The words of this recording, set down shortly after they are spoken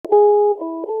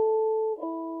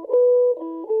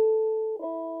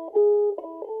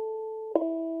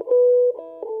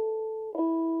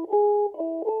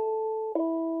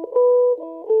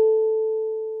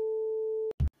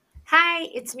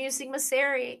It's Music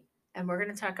Masseri, and we're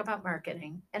going to talk about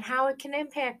marketing and how it can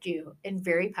impact you in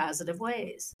very positive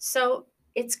ways. So,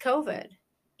 it's COVID,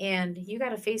 and you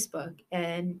got a Facebook,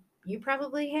 and you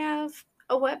probably have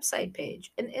a website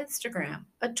page, an Instagram,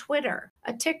 a Twitter,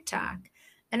 a TikTok,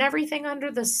 and everything under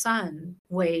the sun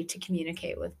way to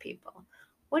communicate with people.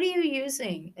 What are you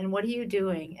using, and what are you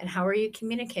doing, and how are you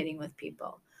communicating with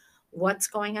people? What's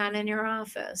going on in your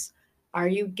office? Are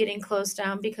you getting closed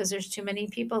down because there's too many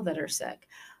people that are sick?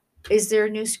 Is there a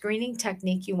new screening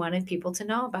technique you wanted people to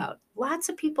know about? Lots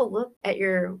of people look at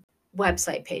your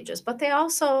website pages, but they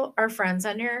also are friends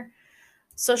on your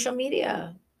social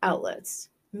media outlets.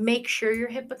 Make sure you're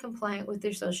HIPAA compliant with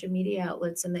your social media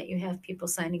outlets and that you have people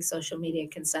signing social media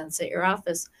consents at your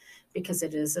office because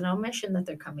it is an omission that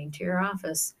they're coming to your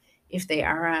office. If they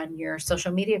are on your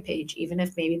social media page, even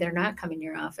if maybe they're not coming to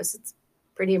your office, it's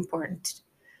pretty important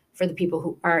for the people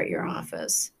who are at your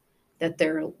office that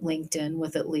they're linked in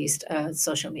with at least a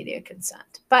social media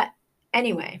consent. But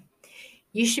anyway,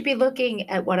 you should be looking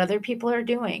at what other people are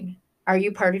doing. Are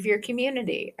you part of your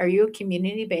community? Are you a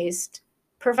community based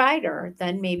provider?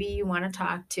 Then maybe you want to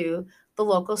talk to the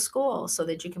local school so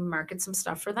that you can market some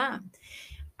stuff for them.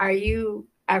 Are you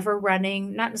ever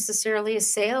running not necessarily a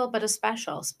sale, but a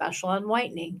special on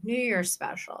whitening, New Year's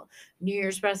special, New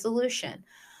Year's resolution,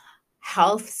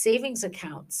 health savings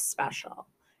accounts special,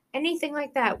 anything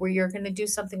like that where you're going to do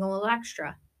something a little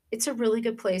extra? It's a really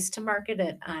good place to market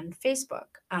it on Facebook,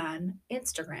 on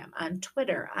Instagram, on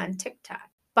Twitter, on TikTok.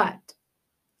 But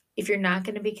if you're not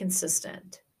going to be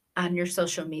consistent on your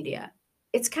social media,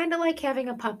 it's kind of like having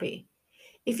a puppy.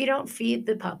 If you don't feed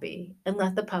the puppy and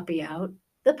let the puppy out,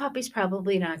 the puppy's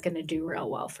probably not going to do real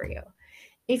well for you.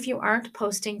 If you aren't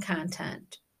posting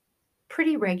content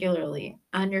pretty regularly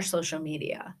on your social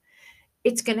media,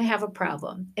 it's going to have a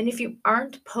problem. And if you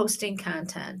aren't posting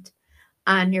content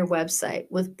on your website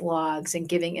with blogs and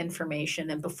giving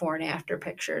information and before and after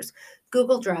pictures,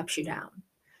 Google drops you down.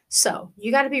 So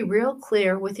you got to be real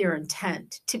clear with your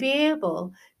intent to be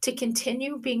able to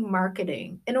continue being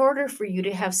marketing in order for you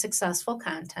to have successful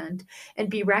content and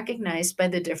be recognized by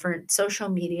the different social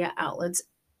media outlets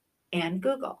and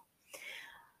Google.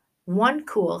 One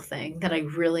cool thing that I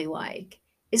really like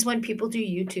is when people do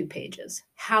YouTube pages,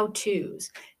 how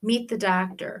to's, meet the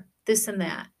doctor, this and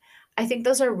that. I think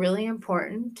those are really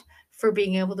important for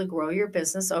being able to grow your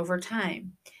business over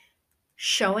time.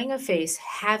 Showing a face,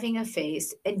 having a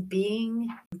face, and being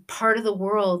part of the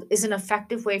world is an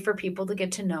effective way for people to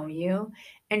get to know you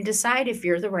and decide if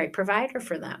you're the right provider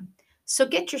for them. So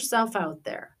get yourself out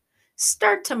there,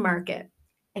 start to market.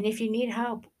 And if you need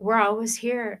help, we're always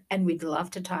here and we'd love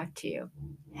to talk to you.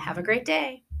 Have a great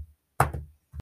day.